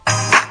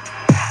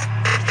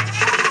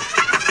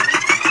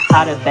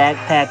How the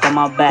backpack on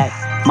my back.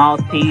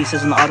 Mouthpiece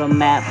is an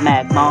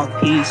automatic.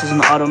 Mouthpiece is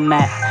an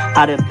automatic.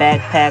 How the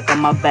backpack on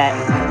my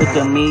back. Look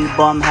at me,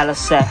 boy, I'm hella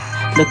set.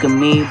 Look at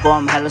me, boy,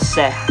 I'm hella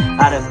set.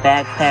 How the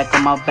backpack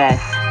on my back.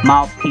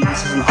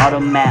 Mouthpiece is an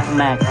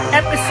automatic.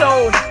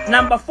 Episode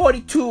number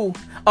 42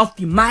 of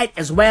the Might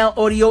As Well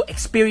audio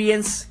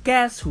experience.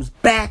 Guess who's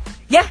back?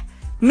 Yeah,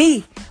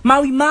 me,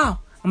 Maui Mao.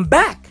 I'm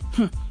back.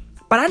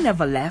 But I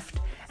never left.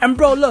 And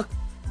bro, look,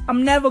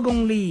 I'm never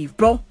gonna leave,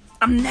 bro.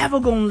 I'm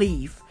never gonna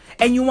leave.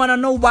 And you wanna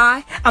know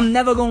why I'm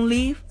never gonna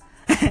leave?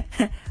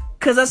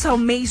 Cause that's how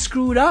May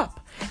screwed up.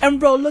 And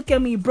bro, look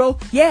at me, bro.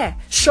 Yeah,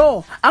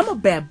 sure, I'm a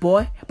bad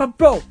boy. But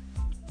bro,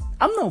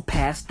 I'm no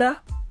pastor.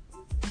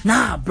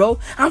 Nah, bro,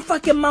 I'm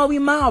fucking Maui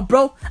Mao,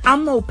 bro.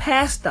 I'm no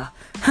pastor.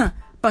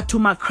 But to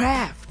my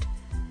craft,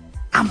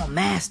 I'm a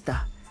master.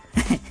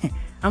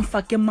 I'm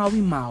fucking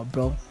Maui Mao,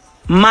 bro.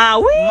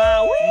 Maui.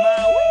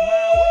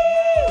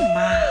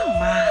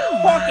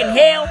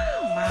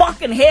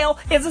 Fucking hell,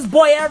 is this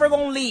boy ever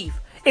gonna leave?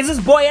 Is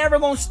this boy ever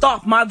gonna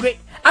stop, Margaret?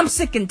 I'm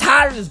sick and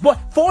tired of this boy.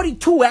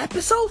 42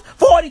 episodes?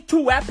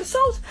 42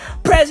 episodes?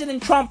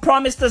 President Trump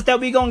promised us that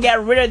we're gonna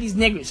get rid of these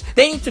niggers.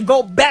 They need to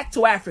go back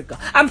to Africa.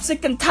 I'm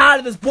sick and tired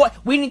of this boy.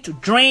 We need to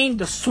drain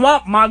the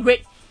swamp,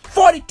 Margaret.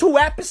 42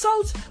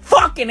 episodes?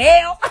 Fucking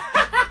hell.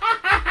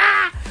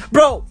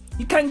 Bro,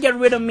 you can't get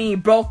rid of me,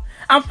 bro.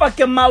 I'm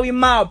fucking Maui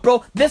Mao,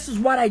 bro. This is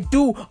what I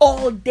do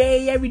all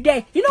day, every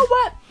day. You know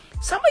what?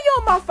 Some of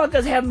y'all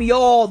motherfuckers have me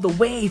all the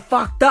way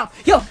fucked up.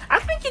 Yo,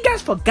 I think you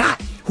guys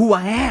forgot who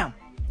I am.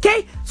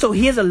 Okay? So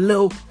here's a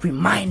little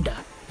reminder.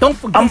 Don't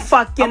forget. I'm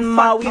fucking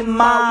Maui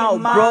Mao,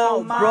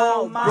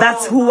 bro.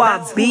 That's who I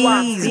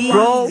be,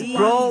 bro.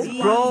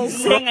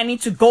 Saying I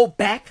need to go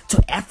back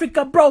to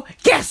Africa, bro?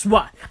 Guess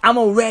what? I'm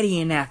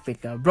already in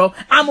Africa, bro.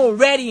 I'm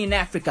already in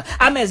Africa.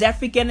 I'm as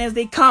African as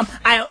they come.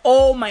 I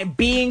owe my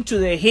being to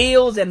the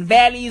hills and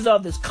valleys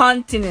of this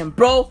continent,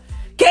 bro.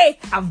 Okay?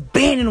 I've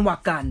been in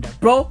Wakanda,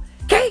 bro.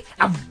 Okay?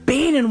 I've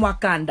been in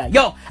Wakanda.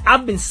 Yo,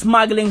 I've been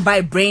smuggling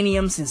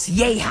vibranium since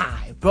yay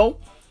high, bro.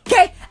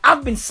 Okay?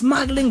 I've been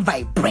smuggling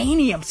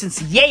vibranium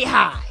since yay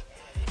high.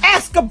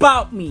 Ask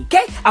about me,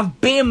 okay? I've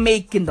been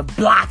making the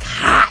block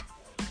hot.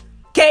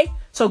 Okay?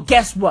 So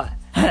guess what?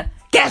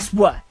 Guess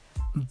what?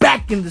 I'm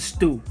back in the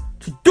stew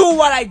to do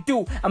what I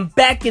do. I'm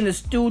back in the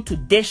stew to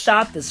dish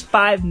out this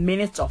 5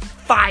 minutes of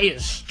fire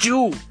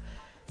stew.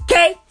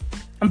 Okay?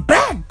 I'm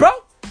back, bro.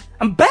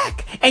 I'm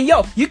back. And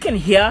yo, you can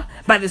hear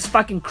by this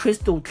fucking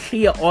crystal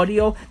clear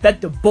audio that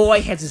the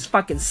boy has his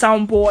fucking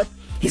soundboard,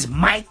 his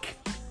mic,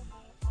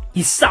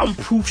 his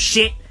soundproof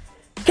shit.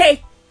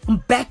 Okay? I'm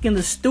back in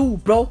the stew,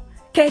 bro.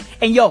 Okay?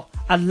 And yo,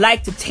 I'd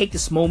like to take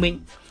this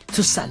moment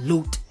to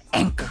salute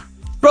Anchor.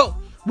 Bro,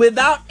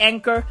 without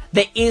Anchor,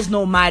 there is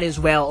no Might As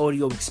Well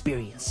audio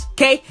experience.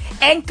 Okay?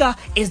 Anchor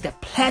is the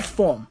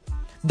platform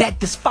that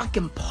this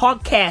fucking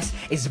podcast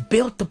is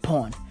built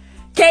upon.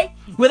 Okay?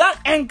 Without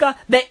Anchor,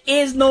 there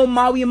is no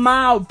Maui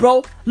Mao,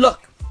 bro.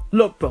 Look,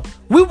 bro.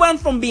 We went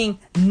from being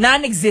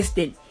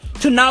non-existent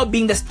to now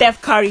being the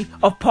Steph Curry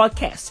of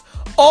podcasts.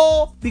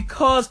 All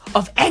because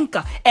of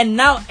Anchor. And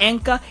now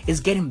Anchor is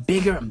getting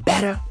bigger and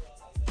better.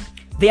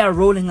 They are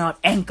rolling out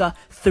Anchor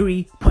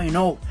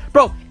 3.0.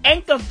 Bro,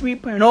 Anchor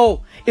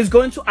 3.0 is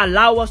going to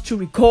allow us to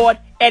record,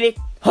 edit,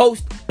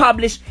 host,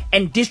 publish,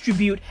 and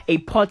distribute a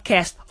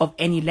podcast of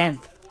any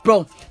length.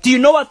 Bro, do you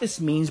know what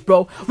this means,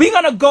 bro? We're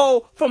gonna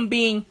go from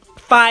being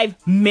 5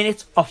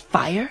 minutes of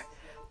fire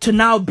to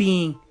now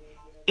being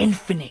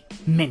infinite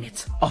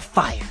minutes of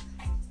fire.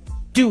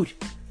 Dude,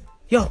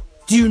 yo,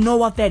 do you know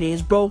what that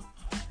is, bro?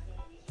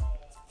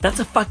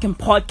 That's a fucking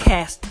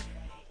podcast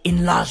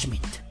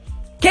enlargement.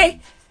 Okay?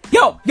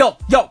 Yo.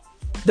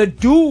 The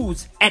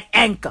dudes at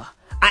Anchor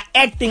are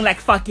acting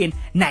like fucking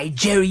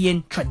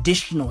Nigerian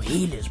traditional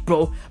healers,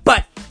 bro.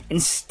 But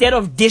instead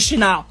of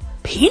dishing out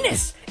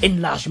penis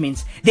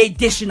enlargements, they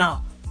dishing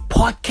out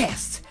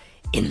podcast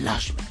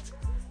enlargements.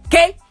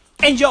 Okay?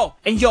 And yo,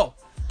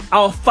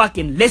 our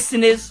fucking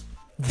listeners,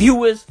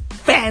 viewers,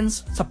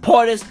 fans,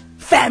 supporters,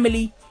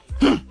 family,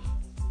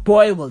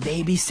 boy, will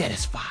they be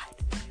satisfied.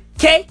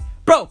 Okay?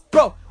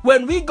 Bro,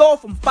 when we go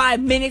from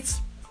 5 minutes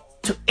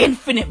to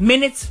infinite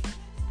minutes,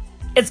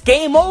 it's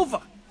game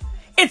over.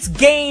 It's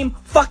game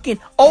fucking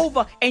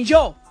over. And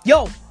yo,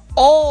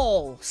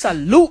 all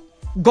salute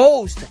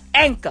goes to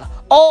Anchor.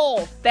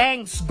 All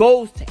thanks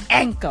goes to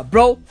Anchor,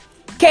 bro.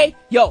 Okay?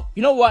 Yo,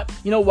 you know what?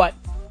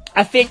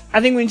 I think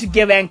we need to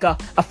give Anchor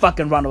a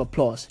fucking round of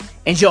applause.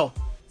 And yo,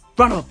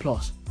 round of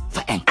applause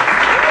for Anchor.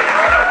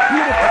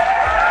 Beautiful.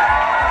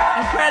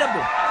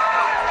 Incredible.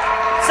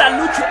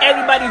 Salute to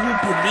everybody who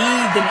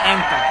believed in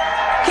Anchor.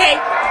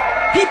 Okay?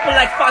 People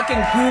like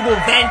fucking Google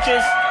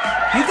Ventures.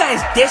 You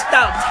guys dished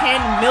out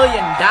 $10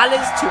 million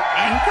to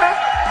Anchor?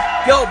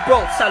 Yo,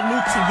 bro,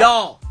 salute to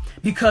y'all.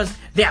 Because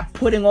they are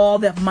putting all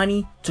that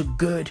money to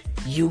good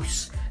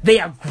use. They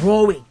are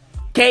growing.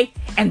 Okay?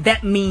 And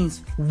that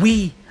means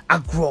we are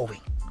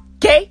growing.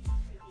 Okay?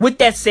 With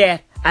that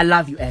said, I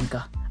love you,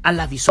 Anchor. I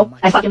love you so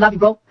much. I fucking love you,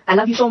 bro. I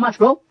love you so much,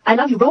 bro. I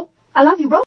love you, bro. I love you, bro.